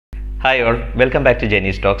Hi all, welcome back to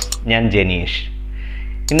Janis Talks. ഞാൻ ജനീഷ്.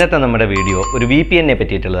 ഇന്നത്തെ നമ്മുടെ വീഡിയോ ഒരു VPN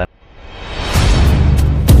പറ്റിയിട്ടുള്ളതാണ്.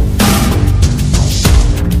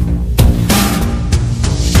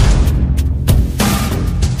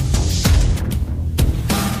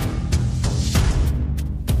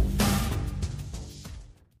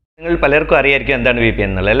 നിങ്ങൾ പലർക്കും അറിയായിരിക്കും എന്താണ് VPN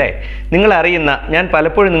എന്നുള്ളത് അല്ലേ? നിങ്ങൾ അറിയുന്ന ഞാൻ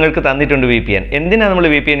പലപ്പോഴും നിങ്ങൾക്ക് തന്നിട്ടുണ്ട് VPN. എന്തിനാണ് നമ്മൾ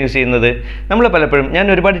VPN യൂസ് ചെയ്യുന്നത്? നമ്മൾ പലപ്പോഴും ഞാൻ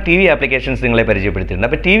ഒരുപാട് TV ആപ്ലിക്കേഷൻസ് നിങ്ങളെ പരിചയപ്പെടുത്തിയിട്ടുണ്ട്.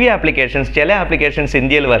 അപ്പോൾ TV ആപ്ലിക്കേഷൻസ് ചില ആപ്ലിക്കേഷൻസ്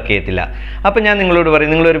ഇന്ത്യയിൽ വർക്ക് ചെയ്യത്തില്ല. അപ്പോൾ ഞാൻ നിങ്ങളോട്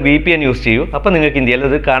പറയും നിങ്ങളൊരു VPN യൂസ് ചെയ്യൂ. അപ്പോൾ നിങ്ങൾക്ക് ഇന്ത്യയിൽ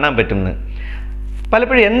അത് കാണാൻ പറ്റുമെന്ന്.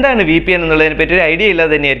 പലപ്പോഴും എന്താണ് VPN എന്നുള്ളതിനെ പറ്റി ഒരു ഐഡിയ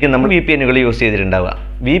ഇല്ലാതെ തന്നെയായിരിക്കും നമ്മൾ VPNകൾ യൂസ് ചെയ്തിട്ടുണ്ടാവുക.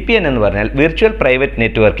 VPN എന്ന് പറഞ്ഞാൽ വിർച്വൽ പ്രൈവറ്റ്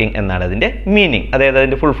നെറ്റ്വർക്കിംഗ് എന്നാണ് അതിൻ്റെ മീനിങ്, അതായത്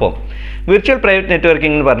അതിൻ്റെ full form. Virtual private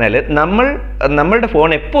networking എന്ന് പറഞ്ഞാൽ നമ്മളുടെ ഫോൺ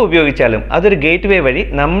എപ്പോൾ ഉപയോഗിച്ചാലും അതൊരു ഗേറ്റ് വേ വഴി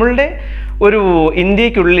നമ്മളുടെ ഒരു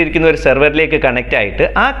ഇന്ത്യക്കുള്ളിലിരിക്കുന്ന ഒരു സെർവറിലേക്ക് കണക്റ്റ് ആയിട്ട്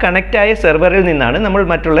ആ കണക്റ്റായ സെർവറിൽ നിന്നാണ് നമ്മൾ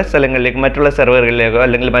മറ്റുള്ള സ്ഥലങ്ങളിലേക്ക് മറ്റുള്ള സെർവറുകളിലേക്കോ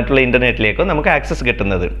അല്ലെങ്കിൽ മറ്റുള്ള ഇൻ്റർനെറ്റിലേക്കോ നമുക്ക് ആക്സസ്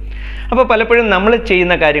കിട്ടുന്നത്. അപ്പോൾ പലപ്പോഴും നമ്മൾ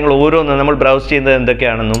ചെയ്യുന്ന കാര്യങ്ങൾ ഓരോന്നും നമ്മൾ ബ്രൗസ് ചെയ്യുന്നത്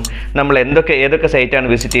എന്തൊക്കെയാണെന്നും നമ്മൾ ഏതൊക്കെ സൈറ്റാണ്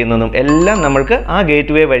വിസിറ്റ് ചെയ്യുന്നതെന്നും എല്ലാം നമ്മൾക്ക് ആ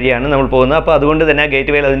ഗേറ്റ് വേ വഴിയാണ് നമ്മൾ പോകുന്നത്. അപ്പോൾ അതുകൊണ്ട് തന്നെ ആ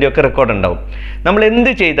ഗേറ്റ് വേയിൽ അതിൻ്റെയൊക്കെ റെക്കോർഡ് ഉണ്ടാവും. നമ്മൾ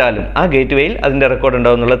എന്ത് ചെയ്താലും ആ ഗേറ്റ് വേയിൽ അതിൻ്റെ റെക്കോർഡ്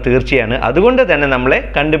ഉണ്ടാവും എന്നുള്ളത് തീർച്ചയാണ്. അതുകൊണ്ട് തന്നെ നമ്മളെ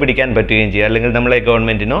കണ്ടുപിടിക്കാൻ പറ്റുകയും ചെയ്യും. അല്ലെങ്കിൽ നമ്മളെ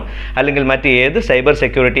ഗവൺമെൻറ്റിനോ അല്ലെങ്കിൽ മറ്റ് ഏത് സൈബർ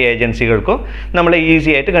സെക്യൂരിറ്റി ഏജൻസികൾക്കോ നമ്മളെ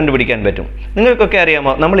ഈസി ആയിട്ട് കണ്ടുപിടിക്കാൻ പറ്റും. നിങ്ങൾക്കൊക്കെ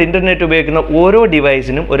അറിയാമോ, നമ്മൾ ഇൻ്റർനെറ്റ് ഉപയോഗിക്കുന്ന ഓരോ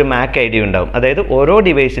ഡിവൈസിനും ഒരു MAC ID ഉണ്ടാവും. അതായത് ഓരോ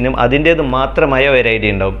ഡിവൈസിനും അതിൻ്റേത് മാത്രമായ ഒരു ID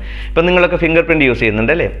ഉണ്ടാവും. ഇപ്പം നിങ്ങളൊക്കെ ഫിംഗർ പ്രിൻറ്റ് യൂസ്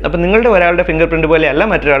ചെയ്യുന്നുണ്ട് അല്ലേ? അപ്പം നിങ്ങളുടെ ഒരാളുടെ ഫിംഗർ പ്രിൻറ്റ് പോലെയല്ല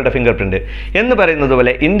മറ്റൊരാളുടെ ഫിംഗർ പ്രിൻറ്റ് എന്ന് പറയുന്നത്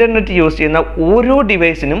പോലെ ഇൻ്റർനെറ്റ് യൂസ് ചെയ്യുന്ന ഓരോ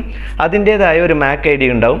ഡിവൈസിനും അതിൻ്റേതായ ഒരു MAC ID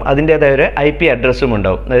ഉണ്ടാവും, അതിൻ്റേതായ ഒരു IP അഡ്രസ്സും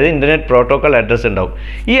ഉണ്ടാവും, അതായത് ഇൻ്റർനെറ്റ് പ്രോട്ടോക്കോൾ അഡ്രസ്സ് ഉണ്ടാവും.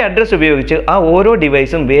 ഈ അഡ്രസ്സ് ഉപയോഗിച്ച് ആ ഓരോ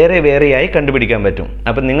ഡിവൈസും വേറെയായി കണ്ടുപിടിക്കാൻ പറ്റും.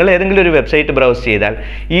 അപ്പം നിങ്ങൾ ഏതെങ്കിലും ഒരു വെബ്സൈറ്റ് ബ്രൗസ് ചെയ്താൽ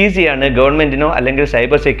ഈസിയാണ് ഗവൺമെൻറ്റിനോ അല്ലെങ്കിൽ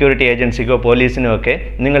സൈബർ സെക്യൂരിറ്റി ഏജൻസിക്കോ പോലീസിനോ ഒക്കെ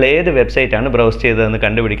നിങ്ങൾ ഏത് വെബ്സൈറ്റാണ് ബ്രൗസ് ചെയ്തതെന്ന്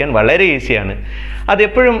കണ്ടുപിടിക്കാൻ വളരെ ഈസിയാണ്.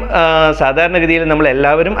 അതെപ്പോഴും സാധാരണഗതിയിൽ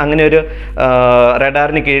നമ്മളെല്ലാവരും അങ്ങനെ ഒരു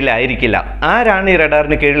റഡാറിന് കീഴിലായിരിക്കില്ല. ആരാണ് ഈ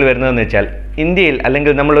റഡാറിന് കീഴിൽ വരുന്നതെന്ന് വെച്ചാൽ ഇന്ത്യയിൽ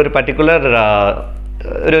അല്ലെങ്കിൽ നമ്മളൊരു പർട്ടിക്കുലർ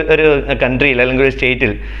ഒരു കൺട്രിയിൽ അല്ലെങ്കിൽ ഒരു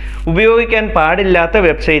സ്റ്റേറ്റിൽ ഉപയോഗിക്കാൻ പാടില്ലാത്ത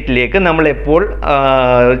വെബ്സൈറ്റിലേക്ക് നമ്മളെപ്പോൾ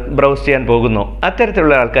ബ്രൗസ് ചെയ്യാൻ പോകുന്നോ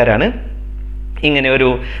അത്തരത്തിലുള്ള ആൾക്കാരാണ് ഇങ്ങനെ ഒരു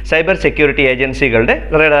സൈബർ സെക്യൂരിറ്റി ഏജൻസികളുടെ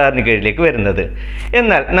റഡാറിന് കീഴിലേക്ക് വരുന്നത്.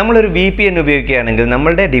 എന്നാൽ നമ്മളൊരു VPN ഉപയോഗിക്കുകയാണെങ്കിൽ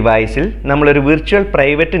നമ്മളുടെ ഡിവൈസിൽ നമ്മളൊരു വിർച്വൽ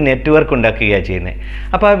പ്രൈവറ്റ് നെറ്റ്വർക്ക് ഉണ്ടാക്കുകയാണ് ചെയ്യുന്നത്.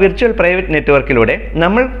 അപ്പോൾ ആ വിർച്വൽ പ്രൈവറ്റ് നെറ്റ്വർക്കിലൂടെ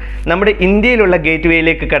നമ്മുടെ ഇന്ത്യയിലുള്ള ഗേറ്റ്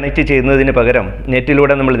വേയിലേക്ക് കണക്ട് ചെയ്യുന്നതിന് പകരം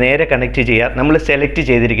നെറ്റിലൂടെ നമ്മൾ നേരെ കണക്ട് ചെയ്യുക നമ്മൾ സെലക്ട്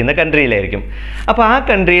ചെയ്തിരിക്കുന്ന കൺട്രിയിലായിരിക്കും. അപ്പോൾ ആ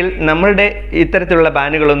കൺട്രിയിൽ നമ്മളുടെ ഇത്തരത്തിലുള്ള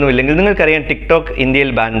ബാനുകളൊന്നും ഇല്ലെങ്കിൽ നിങ്ങൾക്കറിയാം ടിക്ടോക്ക്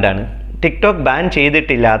ഇന്ത്യയിൽ ബാൻഡാണ്. ടിക്ടോക്ക് ബാൻ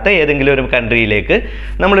ചെയ്തിട്ടില്ലാത്ത ഏതെങ്കിലും ഒരു കൺട്രിയിലേക്ക്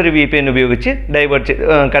നമ്മളൊരു VPN ഉപയോഗിച്ച്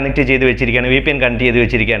കണക്ട് ചെയ്ത് വെച്ചിരിക്കുകയാണ്, VPN കണക്ട് ചെയ്ത്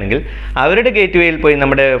വെച്ചിരിക്കുകയാണെങ്കിൽ അവരുടെ ഗേറ്റ് വേയിൽ പോയി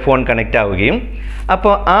നമ്മുടെ ഫോൺ കണക്റ്റ് ആവുകയും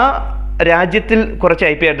അപ്പോൾ ആ രാജ്യത്തിൽ കുറച്ച്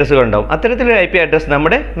IP അഡ്രസ്സുകൾ ഉണ്ടാവും. അത്തരത്തിലൊരു IP അഡ്രസ്സ്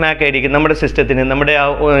നമ്മുടെ MAC IDക്ക് നമ്മുടെ സിസ്റ്റത്തിന് നമ്മുടെ ആ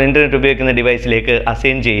ഇൻ്റർനെറ്റ് ഉപയോഗിക്കുന്ന ഡിവൈസിലേക്ക്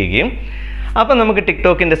അസൈൻ ചെയ്യുകയും അപ്പോൾ നമുക്ക്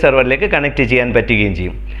ടിക്ടോക്കിൻ്റെ സെർവറിലേക്ക് കണക്ട് ചെയ്യാൻ പറ്റുകയും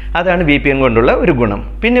ചെയ്യും. അതാണ് VPN കൊണ്ടുള്ള ഒരു ഗുണം.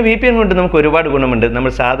 പിന്നെ VPN കൊണ്ട് നമുക്ക് ഒരുപാട് ഗുണമുണ്ട്.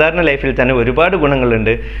 നമ്മൾ സാധാരണ ലൈഫിൽ തന്നെ ഒരുപാട്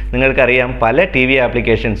ഗുണങ്ങളുണ്ട്. നിങ്ങൾക്കറിയാം പല TV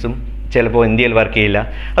ആപ്ലിക്കേഷൻസും ചിലപ്പോൾ ഇന്ത്യയിൽ വർക്ക് ചെയ്യില്ല.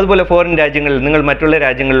 അതുപോലെ ഫോറിൻ രാജ്യങ്ങളിൽ നിങ്ങൾ മറ്റുള്ള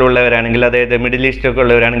രാജ്യങ്ങളിലുള്ളവരാണെങ്കിൽ അതായത് മിഡിൽ ഈസ്റ്റിലൊക്കെ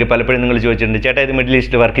ഉള്ളവരാണെങ്കിൽ പലപ്പോഴും നിങ്ങൾ ചോദിച്ചിട്ടുണ്ട് ചേട്ടാ ഇത് മിഡിൽ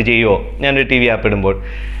ഈസ്റ്റിൽ വർക്ക് ചെയ്യുമോ ഞാനൊരു TV ആപ്പ് ഇടുമ്പോൾ.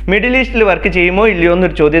 മിഡിൽ ഈസ്റ്റിൽ വർക്ക് ചെയ്യുമോ ഇല്ലയോ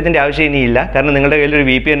എന്നൊരു ചോദ്യത്തിൻ്റെ ആവശ്യം ഇനിയില്ല. കാരണം നിങ്ങളുടെ കയ്യിലൊരു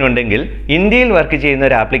VPN ഉണ്ടെങ്കിൽ ഇന്ത്യയിൽ വർക്ക് ചെയ്യുന്ന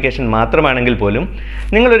ഒരു ആപ്ലിക്കേഷൻ മാത്രമാണെങ്കിൽ പോലും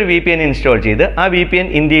നിങ്ങളൊരു VPN ഇൻസ്റ്റാൾ ചെയ്ത് ആ VPN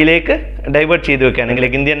ഇന്ത്യയിലേക്ക് ഡൈവേർട്ട് ചെയ്ത് വെക്കുകയാണെങ്കിൽ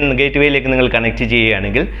ഇന്ത്യൻ ഗേറ്റ് വേയിലേക്ക് നിങ്ങൾ കണക്ട്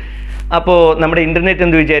ചെയ്യുകയാണെങ്കിൽ അപ്പോൾ നമ്മുടെ ഇൻ്റർനെറ്റ്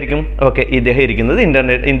എന്ത് വിചാരിക്കും, ഓക്കെ ഇദ്ദേഹം ഇരിക്കുന്നത്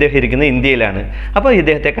ഇന്ത്യയിലാണ്, അപ്പോൾ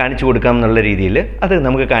ഇദ്ദേഹത്തെ കാണിച്ചു കൊടുക്കാം എന്നുള്ള രീതിയിൽ അത്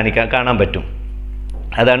നമുക്ക് കാണാൻ പറ്റും.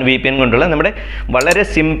 അതാണ് VPN കൊണ്ടുള്ള നമ്മുടെ വളരെ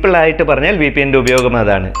സിമ്പിളായിട്ട് പറഞ്ഞാൽ VPNൻ്റെ ഉപയോഗം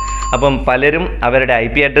അതാണ്. അപ്പം പലരും അവരുടെ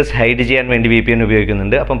IP അഡ്രസ്സ് ഹൈഡ് ചെയ്യാൻ വേണ്ടി VPN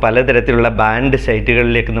ഉപയോഗിക്കുന്നുണ്ട്. അപ്പം പലതരത്തിലുള്ള ബാൻഡ്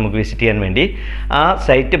സൈറ്റുകളിലേക്ക് നമുക്ക് വിസിറ്റ് ചെയ്യാൻ വേണ്ടി ആ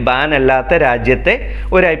സൈറ്റ് ബാൻ അല്ലാത്ത രാജ്യത്തെ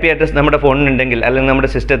ഒരു IP അഡ്രസ്സ് നമ്മുടെ ഫോണിനുണ്ടെങ്കിൽ അല്ലെങ്കിൽ നമ്മുടെ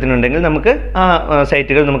സിസ്റ്റത്തിനുണ്ടെങ്കിൽ നമുക്ക് ആ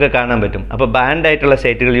സൈറ്റുകൾ നമുക്ക് കാണാൻ പറ്റും. അപ്പോൾ ബാൻഡ് ആയിട്ടുള്ള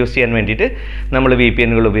സൈറ്റുകൾ യൂസ് ചെയ്യാൻ വേണ്ടിയിട്ട് നമ്മൾ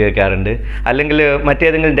VPNകൾ ഉപയോഗിക്കാറുണ്ട്. അല്ലെങ്കിൽ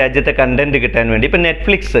മറ്റേതെങ്കിലും രാജ്യത്തെ കണ്ടൻറ്റ് കിട്ടാൻ വേണ്ടി ഇപ്പോൾ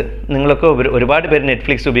നെറ്റ്ഫ്ലിക്സ് നിങ്ങളൊക്കെ ഒരുപാട് പേര്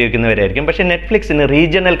നെറ്റ്ഫ്ലിക്സ് ഉപയോഗിക്കുന്നവരായിരിക്കും. പക്ഷേ നെറ്റ്ഫ്ലിക്സിന്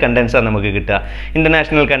റീജിയണൽ കണ്ടൻസാണ് നമുക്ക് കിട്ടുക,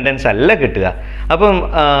 ഇൻ്റർനാഷണൽ കണ്ടൻസ് അല്ല കിട്ടുക. അപ്പം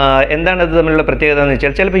എന്താണത് തമ്മിലുള്ള പ്രത്യേകത എന്ന്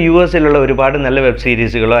വെച്ചാൽ ചിലപ്പോൾ US ഒരുപാട് നല്ല വെബ്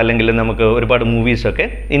സീരീസുകളോ അല്ലെങ്കിൽ നമുക്ക് ഒരുപാട് മൂവീസൊക്കെ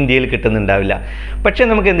ഇന്ത്യയിൽ കിട്ടുന്നുണ്ടാവില്ല. പക്ഷേ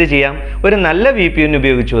നമുക്ക് എന്ത് ചെയ്യാം, ഒരു നല്ല VPN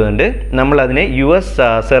ഉപയോഗിച്ചുകൊണ്ട് നമ്മളതിനെ US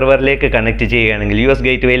സെർവറിലേക്ക് കണക്ട് ചെയ്യുകയാണെങ്കിൽ US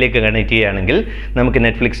ഗേറ്റ് വേയിലേക്ക് കണക്ട് ചെയ്യുകയാണെങ്കിൽ നമുക്ക്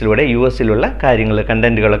നെറ്റ്ഫ്ലിക്സിലൂടെ US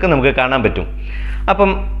കണ്ടൻറ്റുകളൊക്കെ നമുക്ക് കാണാൻ പറ്റും. അപ്പം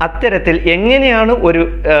അത്തരത്തിൽ എങ്ങനെയാണ്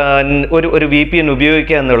ഒരു VPN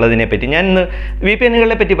ഉപയോഗിക്കുക എന്നുള്ളതിനെ പറ്റി ഞാൻ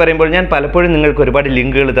VPNകളെ പറ്റി പറയുമ്പോൾ ഞാൻ പലപ്പോഴും നിങ്ങൾക്ക് ഒരുപാട്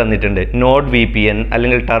ലിങ്കുകൾ തന്നിട്ടുണ്ട്. നോഡ് VPN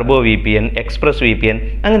അല്ലെങ്കിൽ ടർബോ VPN, എക്സ്പ്രസ് VPN,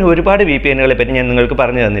 അങ്ങനെ ഒരുപാട് VPNകളെ പറ്റി ഞാൻ നിങ്ങൾക്ക്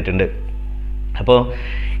പറഞ്ഞു തന്നിട്ടുണ്ട്. അപ്പോൾ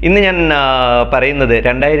ഇന്ന് ഞാൻ പറയുന്നത്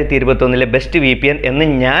 2021 ബെസ്റ്റ് VPN എന്ന്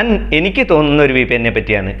എനിക്ക് തോന്നുന്ന ഒരു VPN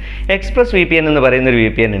പറ്റിയാണ്. എക്സ്പ്രസ് VPN എന്ന് പറയുന്നൊരു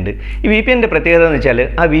VPN ഉണ്ട്. ഈ VPNൻ്റെ പ്രത്യേകത എന്ന് വെച്ചാൽ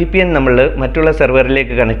ആ VPN നമ്മൾ മറ്റുള്ള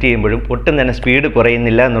സെർവറിലേക്ക് കണക്ട് ചെയ്യുമ്പോഴും ഒട്ടും തന്നെ സ്പീഡ്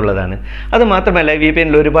കുറയുന്നില്ല എന്നുള്ളതാണ്. അത് മാത്രമല്ല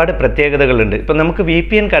VPNൽ ഒരുപാട് പ്രത്യേകതകളുണ്ട്. ഇപ്പം നമുക്ക്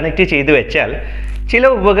VPN കണക്ട് ചെയ്ത് വെച്ചാൽ ചില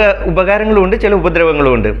ഉപകാരങ്ങളുമുണ്ട്, ചില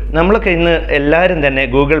ഉപദ്രവങ്ങളുമുണ്ട്. നമ്മളൊക്കെ ഇന്ന് എല്ലാവരും തന്നെ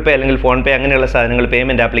ഗൂഗിൾ പേ അല്ലെങ്കിൽ ഫോൺ പേ അങ്ങനെയുള്ള സാധനങ്ങൾ,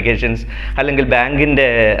 പേയ്മെൻറ്റ് ആപ്ലിക്കേഷൻസ് അല്ലെങ്കിൽ ബാങ്കിൻ്റെ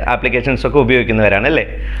ആപ്ലിക്കേഷൻസ് ഒക്കെ ഉപയോഗിക്കുന്നവരാണ് അല്ലേ?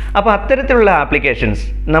 അപ്പോൾ അത്തരത്തിലുള്ള ആപ്ലിക്കേഷൻസ്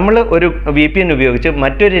നമ്മൾ ഒരു VPN ഉപയോഗിച്ച്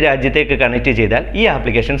മറ്റൊരു രാജ്യത്തേക്ക് കണക്ട് ചെയ്താൽ ഈ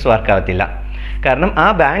ആപ്ലിക്കേഷൻസ് വർക്കാവത്തില്ല. കാരണം ആ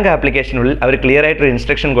ബാങ്ക് ആപ്ലിക്കേഷനുള്ളിൽ അവർ ക്ലിയർ ആയിട്ടൊരു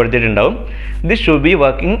ഇൻസ്ട്രക്ഷൻ കൊടുത്തിട്ടുണ്ടാവും. This should be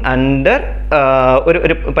working under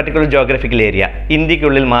ഒരു പർട്ടിക്കുലർ ജോഗ്രഫിക്കൽ ഏരിയ,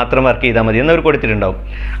 ഇന്ത്യക്കുള്ളിൽ മാത്രം വർക്ക് ചെയ്താൽ മതി എന്നവർ കൊടുത്തിട്ടുണ്ടാവും.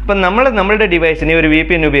 അപ്പം നമ്മളുടെ ഡിവൈസിനെ ഒരു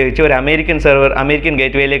VPN ഉപയോഗിച്ച് ഒരു അമേരിക്കൻ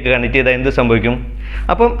ഗേറ്റ്വേയിലേക്ക് കണക്ട് ചെയ്താൽ എന്ത് സംഭവിക്കും?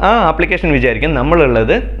 അപ്പം ആ ആപ്ലിക്കേഷൻ വിചാരിക്കും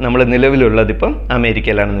നമ്മൾ നിലവിലുള്ളത് ഇപ്പം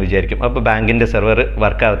അമേരിക്കയിലാണെന്ന് വിചാരിക്കും. അപ്പോൾ ബാങ്കിൻ്റെ സെർവർ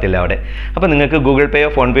വർക്കാവത്തില്ല അവിടെ. അപ്പോൾ നിങ്ങൾക്ക് ഗൂഗിൾ പേയോ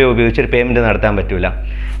ഫോൺ പേയോ ഉപയോഗിച്ച് ഒരു പേയ്മെൻറ്റ് നടത്താൻ പറ്റില്ല.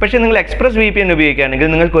 പക്ഷേ നിങ്ങൾ എക്സ്പ്രസ് VPN ഉപയോഗിക്കുകയാണെങ്കിൽ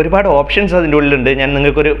നിങ്ങൾക്ക് ഒരുപാട് ഓപ്ഷൻസ് അതിൻ്റെ ഉള്ളിലുണ്ട്. ഞാൻ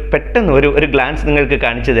നിങ്ങൾക്കൊരു പെട്ടെന്ന് ഒരു ഗ്ലാൻസ് നിങ്ങൾക്ക്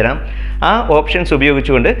കാണിച്ചു തരാം. ആ ഓപ്ഷൻസ്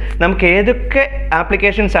ഉപയോഗിച്ചുകൊണ്ട് നമുക്ക് ഏതൊക്കെ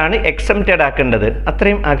ആപ്ലിക്കേഷൻസ് ആണ് എക്സംപ്റ്റഡ് ആക്കേണ്ടത്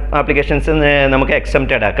അത്രയും ആപ്ലിക്കേഷൻസ് നമുക്ക്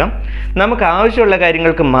എക്സംപ്റ്റഡ് ആക്കാം. നമുക്ക് ആവശ്യമുള്ള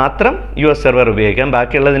കാര്യങ്ങൾക്ക് മാത്രം US സെർവർ ഉപയോഗിക്കാം,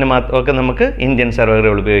 ബാക്കിയുള്ളതിന് ഒക്കെ നമുക്ക് ഇന്ത്യൻ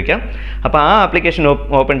സെർവറുകൾ ഉപയോഗിക്കാം. അപ്പോൾ ആ ആപ്ലിക്കേഷൻ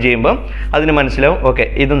ഓപ്പൺ ചെയ്യുമ്പോൾ അതിന് മനസ്സിലാവും, ഓക്കെ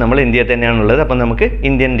ഇത് നമ്മൾ ഇന്ത്യയിൽ തന്നെയാണുള്ളത്, അപ്പം നമുക്ക്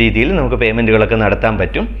ഇന്ത്യൻ രീതിയിൽ നമുക്ക് പേയ്മെൻറ്റുകളൊക്കെ നടത്താൻ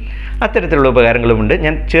പറ്റും. അത്തരത്തിലുള്ള ഉപകാരങ്ങളുമുണ്ട്.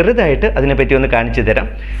 ഞാൻ ചെറുതായിട്ട് അതിനെപ്പറ്റി ഒന്ന് കാണിച്ചു തരാം.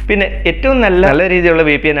 പിന്നെ ഏറ്റവും നല്ല രീതിയിലുള്ള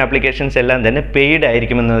VPN ആപ്ലിക്കേഷൻസ് എല്ലാം തന്നെ പെയ്ഡ്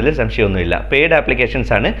ആയിരിക്കുമെന്നതിൽ സംശയമൊന്നുമില്ല. പെയ്ഡ്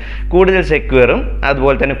ആപ്ലിക്കേഷൻസ് ആണ് കൂടുതൽ സെക്യൂറും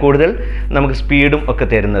അതുപോലെ തന്നെ കൂടുതൽ നമുക്ക് സ്പീഡും ഒക്കെ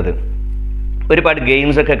തരുന്നത്. ഒരുപാട്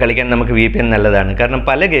ഗെയിംസൊക്കെ കളിക്കാൻ നമുക്ക് VPN നല്ലതാണ്. കാരണം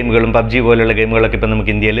പല ഗെയിമുകളും PUBG പോലുള്ള ഗെയിമുകളൊക്കെ ഇപ്പോൾ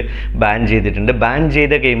നമുക്ക് ഇന്ത്യയിൽ ബാൻ ചെയ്തിട്ടുണ്ട്. ബാൻ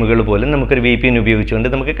ചെയ്ത ഗെയിമുകൾ പോലും നമുക്കൊരു VPN ഉപയോഗിച്ചുകൊണ്ട്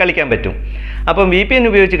നമുക്ക് കളിക്കാൻ പറ്റും. അപ്പം VPN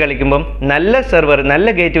ഉപയോഗിച്ച് കളിക്കുമ്പം നല്ല സെർവർ,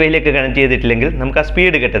 നല്ല ഗേറ്റ്വേയിലേക്ക് കണക്ട് ചെയ്തിട്ടില്ലെങ്കിൽ നമുക്ക് ആ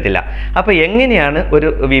സ്പീഡ് കിട്ടത്തില്ല. അപ്പോൾ എങ്ങനെയാണ് ഒരു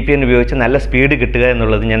VPN ഉപയോഗിച്ച് നല്ല സ്പീഡ് കിട്ടുക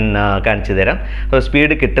എന്നുള്ളത് ഞാൻ കാണിച്ചു തരാം. അപ്പോൾ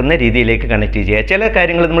സ്പീഡ് കിട്ടുന്ന രീതിയിലേക്ക് കണക്ട് ചെയ്യുക. ചില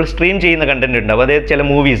കാര്യങ്ങൾ നമ്മൾ സ്ട്രീം ചെയ്യുന്ന കണ്ടന്റ് ഉണ്ടാവും, അതായത് ചില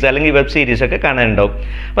മൂവീസ് അല്ലെങ്കിൽ വെബ് സീരീസ് ഒക്കെ കാണാനുണ്ടാവും.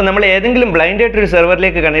 അപ്പോൾ നമ്മൾ ഏതെങ്കിലും ബ്ലൈൻഡ് ആയിട്ടൊരു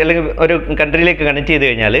സെർവറിലേക്ക് അല്ലെങ്കിൽ ഒരു കൺട്രിയിലേക്ക് കണക്ട് ചെയ്ത്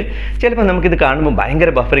കഴിഞ്ഞാൽ ചിലപ്പോൾ നമുക്കിത് കാണുമ്പോൾ ഭയങ്കര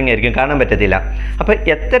ബഫറിംഗ് ആയിരിക്കും, കാണാൻ പറ്റത്തില്ല. അപ്പോൾ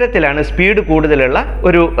എത്തരത്തിലാണ് സ്പീഡ് കൂടുതലുള്ള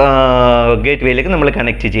ഒരു ഗേറ്റ്വേയിലേക്ക് നമ്മൾ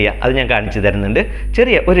കണക്ട് ചെയ്യുക അത് ഞാൻ കാണിച്ചു തരുന്നുണ്ട്.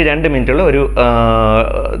 ചെറിയ ഒരു 2 മിനിറ്റുള്ള ഒരു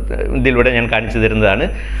ഇതിലൂടെ ഞാൻ കാണിച്ചു തരുന്നതാണ്.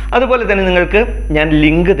 അതുപോലെ തന്നെ നിങ്ങൾക്ക് ഞാൻ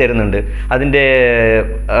ലിങ്ക് തരുന്നുണ്ട്. അതിൻ്റെ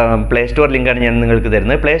പ്ലേ സ്റ്റോർ ലിങ്കാണ് ഞാൻ നിങ്ങൾക്ക്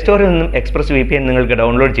തരുന്നത്. പ്ലേ സ്റ്റോറിൽ നിന്നും എക്സ്പ്രസ് VPN നിങ്ങൾക്ക്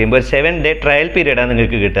ഡൗൺലോഡ് ചെയ്യുമ്പോൾ ഒരു 7 ഡേ ട്രയൽ പീരീഡാണ്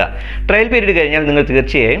നിങ്ങൾക്ക് കിട്ടുക. ട്രയൽ പീരീഡ് കഴിഞ്ഞാൽ നിങ്ങൾ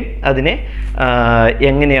തീർച്ചയായും അതിനെ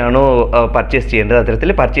എങ്ങനെയാണോ പർച്ചേസ് ചെയ്യേണ്ടത് അത്തരത്തിൽ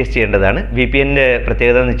പർച്ചേസ് ചെയ്യേണ്ടതാണ്. VPNൻ്റെ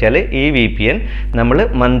പ്രത്യേകത എന്ന് വെച്ചാൽ ഈ VPN നമ്മൾ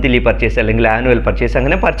മന്ത്ലി പർച്ചേസ് അല്ലെങ്കിൽ ആനുവൽ പർച്ചേസ്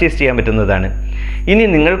അങ്ങനെ പർച്ചേസ് ചെയ്യാൻ പറ്റുന്നതാണ്. ഇനി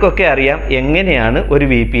നിങ്ങൾക്കൊക്കെ അറിയാം എങ്ങനെയാണ് ഒരു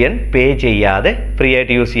VPN പേ ചെയ്യാതെ ഫ്രീ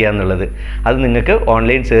ആയിട്ട് യൂസ് ചെയ്യുക എന്നുള്ളത്. അത് നിങ്ങൾക്ക്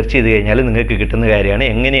ഓൺലൈൻ സെർച്ച് ചെയ്ത് കഴിഞ്ഞാൽ നിങ്ങൾക്ക് കിട്ടുന്ന കാര്യമാണ്.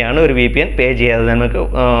 എങ്ങനെയാണ് ഒരു VPN പേ ചെയ്യാതെ നമുക്ക്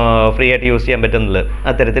ഫ്രീ ആയിട്ട് യൂസ് ചെയ്യാൻ പറ്റുന്നുള്ളത്.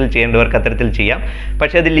 അത്തരത്തിൽ ചെയ്യേണ്ടവർക്ക് അത്തരത്തിൽ ചെയ്യാം.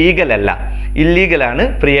 പക്ഷേ അത് ലീഗലല്ല, ഇല്ലീഗലാണ്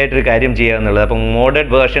ഫ്രീ ആയിട്ടൊരു കാര്യം ചെയ്യുക എന്നുള്ളത്. അപ്പം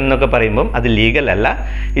മോഡേഡ് വേർഷൻ എന്നൊക്കെ പറയുമ്പം അത് ലീഗലല്ല.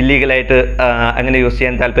 ഇല്ലീഗലായിട്ട് അങ്ങനെ യൂസ്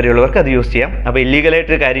ചെയ്യാൻ താല്പര്യമുള്ളവർക്ക് അത് യൂസ് ചെയ്യാം. അപ്പോൾ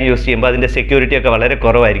ഇല്ലീഗലായിട്ടൊരു കാര്യം യൂസ് ചെയ്യുമ്പോൾ അതിൻ്റെ സെക്യൂരിറ്റി ഒക്കെ വളരെ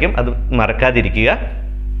കുറവായിരിക്കും, അത് മറക്കാതിരിക്കുക.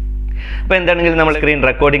 അപ്പോൾ എന്താണെങ്കിലും നമ്മൾ സ്ക്രീൻ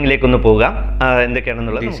റെക്കോർഡിങ്ങിലേക്ക് ഒന്ന് പോകാം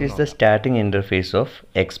എന്തൊക്കെയാണെന്നുള്ളത്. This is the starting interface of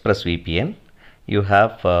express VPN. You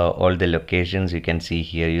have all the locations you can see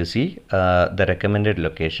here. You see the recommended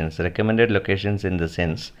locations in the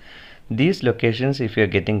sense these locations, if you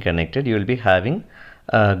are getting connected, you will be having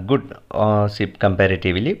good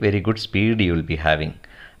comparatively very good speed you will be having.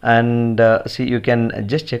 And see, you can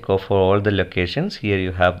just check off for all the locations. Here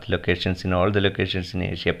you have the locations in all the locations in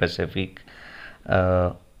Asia Pacific,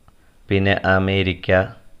 പിന്നെ America,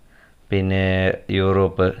 പിന്നെ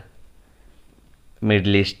Europe,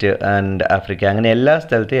 middle east and Africa, അങ്ങനെ എല്ലാ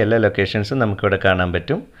സ്ഥലത്തെയും എല്ലാ ലൊക്കേഷൻസും നമുക്കിവിടെ കാണാൻ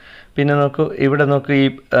പറ്റും. പിന്നെ ഇവിടെ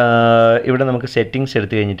ഇവിടെ നമുക്ക് സെറ്റിങ്സ്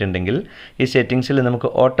എടുത്തു കഴിഞ്ഞിട്ടുണ്ടെങ്കിൽ ഈ സെറ്റിങ്സിൽ നമുക്ക്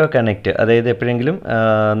ഓട്ടോ കണക്റ്റ്, അതായത് എപ്പോഴെങ്കിലും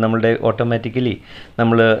നമ്മളുടെ ഓട്ടോമാറ്റിക്കലി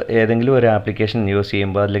നമ്മൾ ഏതെങ്കിലും ഒരു ആപ്ലിക്കേഷൻ യൂസ്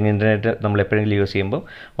ചെയ്യുമ്പോൾ അല്ലെങ്കിൽ ഇൻ്റർനെറ്റ് നമ്മൾ എപ്പോഴെങ്കിലും യൂസ് ചെയ്യുമ്പോൾ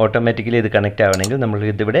ഓട്ടോമാറ്റിക്കലി ഇത് കണക്റ്റ് ആവണമെങ്കിൽ നമ്മൾ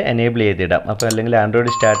ഇതിവിടെ എനേബിൾ ചെയ്തിടാം. അപ്പോൾ അല്ലെങ്കിൽ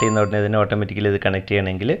ആൻഡ്രോയിഡ് സ്റ്റാർട്ട് ചെയ്യുന്ന ഉടനെ തന്നെ ഓട്ടോമാറ്റിക്കലി ഇത് കണക്ട്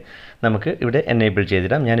ചെയ്യണമെങ്കിൽ നമുക്ക് ഇവിടെ എനേബിൾ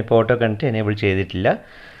ചെയ്തിടാം. ഞാനിപ്പോൾ ഓട്ടോ കണക്റ്റ് എനേബിൾ ചെയ്തിട്ടില്ല.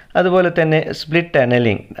 അതുപോലെ തന്നെ സ്പ്ലിറ്റ്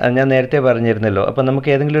ടണലിംഗ് ഞാൻ നേരത്തെ പറഞ്ഞിരുന്നല്ലോ. അപ്പോൾ നമുക്ക്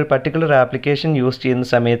ഏതെങ്കിലും ഒരു പർട്ടിക്കുലർ ആപ്ലിക്കേഷൻ യൂസ് ചെയ്യുന്ന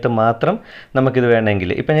സമയത്ത് മാത്രം നമുക്കിത് വേണമെങ്കിൽ,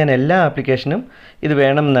 ഇപ്പം ഞാൻ എല്ലാ ആപ്ലിക്കേഷനും ഇത്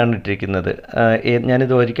വേണം എന്നാണ് ഇട്ടിരിക്കുന്നത്.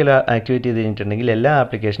 ഞാനിത് ഒരിക്കലും ആക്ടിവേറ്റ് ചെയ്ത് കഴിഞ്ഞിട്ടുണ്ടെങ്കിൽ എല്ലാ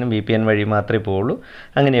ആപ്ലിക്കേഷനും VPN വഴി മാത്രമേ പോവുള്ളൂ.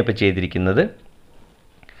 അങ്ങനെയപ്പോൾ ചെയ്തിരിക്കുന്നത്.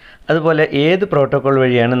 അതുപോലെ ഏത് പ്രോട്ടോക്കോൾ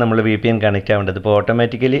വഴിയാണ് നമ്മൾ VPN കണക്റ്റ് ആവേണ്ടത്. ഇപ്പോൾ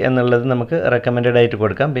ഓട്ടോമാറ്റിക്കലി എന്നുള്ളത് നമുക്ക് റെക്കമെൻഡഡ് ആയിട്ട്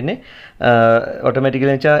കൊടുക്കാം. പിന്നെ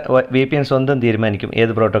ഓട്ടോമാറ്റിക്കലി എന്ന് വെച്ചാൽ VPN സ്വന്തം തീരുമാനിക്കും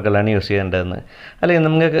ഏത് പ്രോട്ടോക്കോളാണ് യൂസ് ചെയ്യേണ്ടതെന്ന്. അല്ലെങ്കിൽ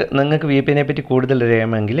നിങ്ങൾക്ക് VPNനെ പറ്റി കൂടുതൽ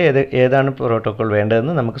അറിയാമെങ്കിൽ ഏതാണ് പ്രോട്ടോക്കോൾ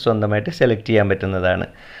വേണ്ടതെന്ന് നമുക്ക് സ്വന്തമായിട്ട് സെലക്ട് ചെയ്യാൻ പറ്റുന്നതാണ്.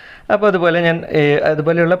 അപ്പോൾ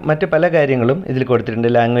അതുപോലെയുള്ള മറ്റ് പല കാര്യങ്ങളും ഇതിൽ കൊടുത്തിട്ടുണ്ട്.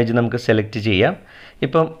 ലാംഗ്വേജ് നമുക്ക് സെലക്ട് ചെയ്യാം.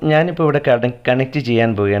 ഇപ്പം ഞാനിപ്പോൾ ഇവിടെ കണക്റ്റ് ചെയ്യാൻ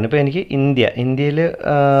പോവുകയാണ്. ഇപ്പോൾ എനിക്ക് ഇന്ത്യയിൽ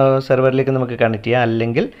സെർവറിലേക്ക് നമുക്ക് കണക്ട് ചെയ്യാം.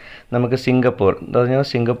 അല്ലെങ്കിൽ നമുക്ക്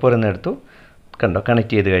സിംഗപ്പൂർ എന്നെടുത്തു, കണ്ടോ,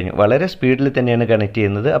 കണക്ട് ചെയ്ത് കഴിഞ്ഞു. വളരെ സ്പീഡിൽ തന്നെയാണ് കണക്ട്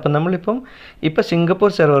ചെയ്യുന്നത്. അപ്പം നമ്മളിപ്പം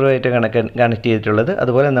സിംഗപ്പൂർ സെർവറുമായിട്ട് കണക്ട് ചെയ്തിട്ടുള്ളത്.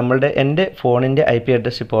 അതുപോലെ എൻ്റെ ഫോണിൻ്റെ IP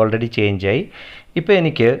അഡ്രസ്സ് ഇപ്പോൾ ഓൾറെഡി ചേഞ്ചായി. ഇപ്പോൾ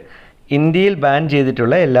എനിക്ക് ഇന്ത്യയിൽ ബാൻ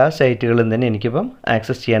ചെയ്തിട്ടുള്ള എല്ലാ സൈറ്റുകളും തന്നെ എനിക്കിപ്പം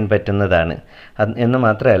ആക്സസ് ചെയ്യാൻ പറ്റുന്നതാണ്. എന്ന്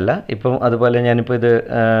മാത്രമല്ല, ഇപ്പം അതുപോലെ ഞാനിപ്പോൾ ഇത്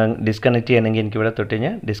ഡിസ്കണക്ട് ചെയ്യണമെങ്കിൽ എനിക്കിവിടെ തൊട്ട്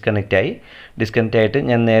കഴിഞ്ഞാൽ ഡിസ്കണക്റ്റ് ആയിട്ട്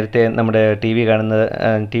ഞാൻ നേരത്തെ നമ്മുടെ TV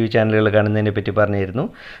ചാനലുകൾ കാണുന്നതിനെ പറ്റി പറഞ്ഞിരുന്നു.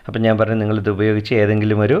 അപ്പം ഞാൻ പറഞ്ഞു നിങ്ങളിത് ഉപയോഗിച്ച്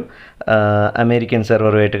ഏതെങ്കിലും ഒരു അമേരിക്കൻ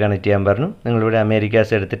സെർവറുമായിട്ട് കണക്ട് ചെയ്യാൻ പറഞ്ഞു. നിങ്ങളിവിടെ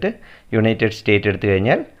അമേരിക്കാസ് എടുത്തിട്ട് യുണൈറ്റഡ് സ്റ്റേറ്റ് എടുത്തു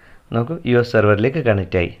കഴിഞ്ഞാൽ നമുക്ക് US സെർവറിലേക്ക്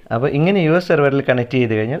കണക്റ്റ് ആയി. അപ്പോൾ ഇങ്ങനെ US സെർവറിൽ കണക്ട്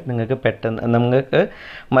ചെയ്ത് കഴിഞ്ഞാൽ നിങ്ങൾക്ക്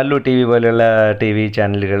മല്ലു TV പോലെയുള്ള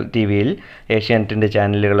TVയിൽ ഏഷ്യാനെറ്റിൻ്റെ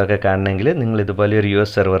ചാനലുകളൊക്കെ കാണണമെങ്കിൽ നിങ്ങൾ ഇതുപോലെ ഒരു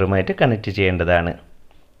US സെർവറുമായിട്ട് കണക്റ്റ് ചെയ്യേണ്ടതാണ്.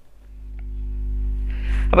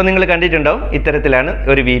 അപ്പോൾ നിങ്ങൾ കണ്ടിട്ടുണ്ടാവും ഇത്തരത്തിലാണ്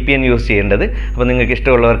ഒരു VPN യൂസ് ചെയ്യേണ്ടത്. അപ്പോൾ നിങ്ങൾക്ക്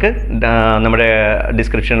ഇഷ്ടമുള്ളവർക്ക് നമ്മുടെ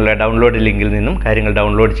ഡിസ്ക്രിപ്ഷനിലുള്ള ഡൗൺലോഡ് ലിങ്കിൽ നിന്നും കാര്യങ്ങൾ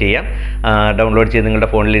ഡൗൺലോഡ് ചെയ്യാം. ഡൗൺലോഡ് ചെയ്ത് നിങ്ങളുടെ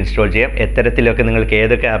ഫോണിൽ ഇൻസ്റ്റാൾ ചെയ്യാം. എത്തരത്തിലൊക്കെ നിങ്ങൾക്ക്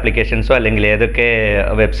ഏതൊക്കെ ആപ്ലിക്കേഷൻസോ അല്ലെങ്കിൽ ഏതൊക്കെ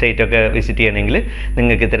വെബ്സൈറ്റൊക്കെ വിസിറ്റ് ചെയ്യണമെങ്കിൽ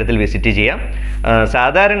നിങ്ങൾക്ക് ഇത്തരത്തിൽ വിസിറ്റ് ചെയ്യാം.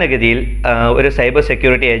 സാധാരണഗതിയിൽ ഒരു സൈബർ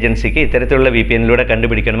സെക്യൂരിറ്റി ഏജൻസിക്ക് ഇത്തരത്തിലുള്ള VPNലൂടെ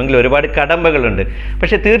കണ്ടുപിടിക്കണമെങ്കിൽ ഒരുപാട് കടമ്പകളുണ്ട്.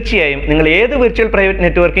 പക്ഷേ തീർച്ചയായും നിങ്ങൾ ഏത് വിർച്വൽ പ്രൈവറ്റ്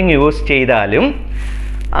നെറ്റ്വർക്കിംഗ് യൂസ് ചെയ്താലും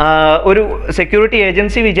ഒരു സെക്യൂരിറ്റി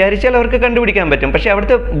ഏജൻസി വിചാരിച്ചാൽ അവർക്ക് കണ്ടുപിടിക്കാൻ പറ്റും. പക്ഷേ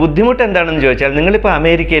അവിടുത്തെ ബുദ്ധിമുട്ട് എന്താണെന്ന് ചോദിച്ചാൽ നിങ്ങളിപ്പോൾ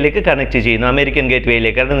അമേരിക്കയിലേക്ക് കണക്ട് ചെയ്യുന്നു, അമേരിക്കൻ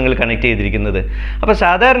ഗേറ്റ്വേയിലേക്കാണ് നിങ്ങൾ കണക്ട് ചെയ്തിരിക്കുന്നത്. അപ്പോൾ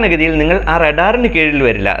സാധാരണഗതിയിൽ നിങ്ങൾ ആ റഡാറിന് കീഴിൽ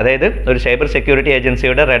വരില്ല. അതായത് ഒരു സൈബർ സെക്യൂരിറ്റി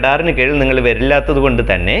ഏജൻസിയുടെ റഡാറിന് കീഴിൽ നിങ്ങൾ വരില്ലാത്തത് കൊണ്ട്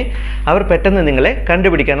തന്നെ അവർ പെട്ടെന്ന് നിങ്ങളെ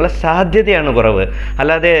കണ്ടുപിടിക്കാനുള്ള സാധ്യതയാണ് കുറവ്.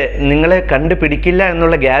 അല്ലാതെ നിങ്ങളെ കണ്ടുപിടിക്കില്ല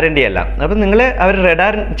എന്നുള്ള ഗ്യാരണ്ടി അല്ല. അപ്പം അവർ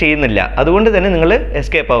റഡാർ ചെയ്യുന്നില്ല, അതുകൊണ്ട് തന്നെ നിങ്ങൾ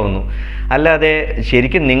എസ്കേപ്പ് ആവുന്നു. അല്ലാതെ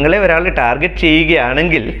ശരിക്കും നിങ്ങളെ ഒരാൾ ടാർഗറ്റ്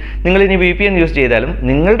ചെയ്യുകയാണെങ്കിൽ നിങ്ങളിനി VPN യൂസ് ചെയ്താലും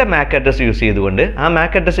നിങ്ങളുടെ MAC അഡ്രസ്സ് യൂസ് ചെയ്തുകൊണ്ട് ആ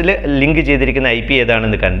MAC അഡ്രസ്സിൽ ലിങ്ക് ചെയ്തിരിക്കുന്ന IP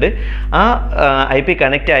ഏതാണെന്ന് കണ്ട് ആ IP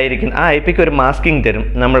കണക്റ്റ് ആയിരിക്കും. ആ IPക്ക് ഒരു മാസ്കിംഗ് തരും.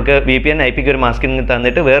 നമ്മൾക്ക് VPN IPക്ക് ഒരു മാസ്കിംഗ്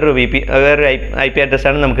തന്നിട്ട് വേറൊരു IP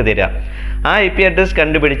അഡ്രസ്സാണ് നമുക്ക് തരിക. ആ IP അഡ്രസ്സ്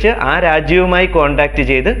കണ്ടുപിടിച്ച് ആ രാജ്യവുമായി കോൺടാക്റ്റ്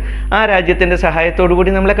ചെയ്ത് ആ രാജ്യത്തിൻ്റെ സഹായത്തോടു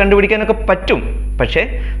കൂടി നമ്മളെ കണ്ടുപിടിക്കാനൊക്കെ പറ്റും. പക്ഷേ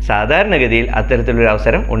സാധാരണഗതിയിൽ അത്തരത്തിലൊരു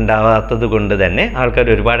അവസരം ഉണ്ടാവാത്തത് കൊണ്ട് തന്നെ ആൾക്കാർ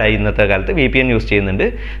ഒരുപാടായി ഇന്നത്തെ കാലത്ത് VPN യൂസ് ചെയ്യുന്നുണ്ട്.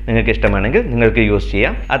 നിങ്ങൾക്ക് ഇഷ്ടമാണെങ്കിൽ നിങ്ങൾക്ക് യൂസ്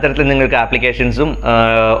ചെയ്യാം. അത്തരത്തിൽ നിങ്ങൾക്ക് ആപ്ലിക്കേഷൻസും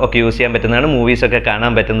ഒക്കെ യൂസ് ചെയ്യാൻ പറ്റുന്നതാണ്, മൂവീസൊക്കെ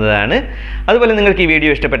കാണാൻ പറ്റുന്നതാണ്. അതുപോലെ നിങ്ങൾക്ക് ഈ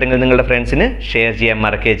വീഡിയോ ഇഷ്ടപ്പെട്ടെങ്കിൽ നിങ്ങളുടെ ഫ്രണ്ട്സിന് ഷെയർ ചെയ്യാൻ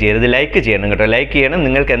മറക്കുകയും ചെയ്യരുത്. ലൈക്ക് ചെയ്യണം കേട്ടോ, ലൈക്ക് ചെയ്യണം.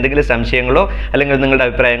 നിങ്ങൾക്ക് എന്തെങ്കിലും സംശയങ്ങളോ അല്ലെങ്കിൽ നിങ്ങളുടെ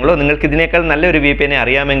അഭിപ്രായങ്ങളോ നിങ്ങൾക്ക് ഇതിനേക്കാൾ നല്ലൊരു VPN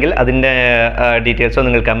അറിയാമെങ്കിൽ അതിൻ്റെ ഡീറ്റെയിൽസോ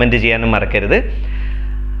നിങ്ങൾ കമൻറ്റ് ചെയ്യാനും മറക്കരുത്.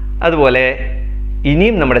 അതുപോലെ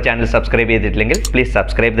ഇനിയും നമ്മുടെ ചാനൽ സബ്സ്ക്രൈബ് ചെയ്തിട്ടില്ലെങ്കിൽ പ്ലീസ്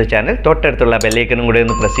സബ്സ്ക്രൈബ് ദ ചാനൽ. തൊട്ടടുത്തുള്ള ബെല്ലൈക്കനും കൂടെ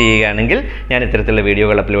ഒന്ന് പ്രസ് ചെയ്യുകയാണെങ്കിൽ ഞാൻ ഇത്തരത്തിലുള്ള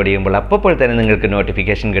വീഡിയോകൾ അപ്ലോഡ് ചെയ്യുമ്പോൾ അപ്പോൾ തന്നെ നിങ്ങൾക്ക്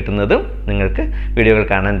നോട്ടിഫിക്കേഷൻ കിട്ടുന്നതും നിങ്ങൾക്ക് വീഡിയോകൾ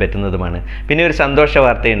കാണാൻ പറ്റുന്നതുമാണ്. പിന്നെ ഒരു സന്തോഷ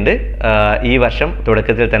വാർത്തയുണ്ട്. ഈ വർഷം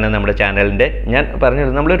തുടക്കത്തിൽ തന്നെ നമ്മുടെ ചാനലിൻ്റെ, ഞാൻ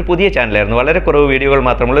പറഞ്ഞത് നമ്മളൊരു പുതിയ ചാനലായിരുന്നു, വളരെ കുറവ് വീഡിയോകൾ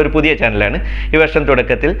മാത്രമുള്ള ഒരു പുതിയ ചാനലാണ്. ഈ വർഷം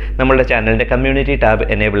തുടക്കത്തിൽ നമ്മളുടെ ചാനലിൻ്റെ കമ്മ്യൂണിറ്റി ടാബ്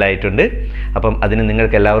എനേബിൾ ആയിട്ടുണ്ട്. അപ്പം അതിന്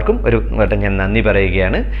നിങ്ങൾക്ക് എല്ലാവർക്കും ഒരു വട്ടം ഞാൻ നന്ദി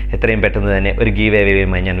പറയുകയാണ്. എത്രയും പെട്ടെന്ന് തന്നെ ഒരു ഗീവ്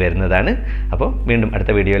എവേയുമായി ഞാൻ വരുന്നതാണ്. അപ്പോൾ വീണ്ടും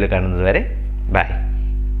അടുത്ത വീഡിയോയിൽ കാണുന്നത് വരെ ബൈ.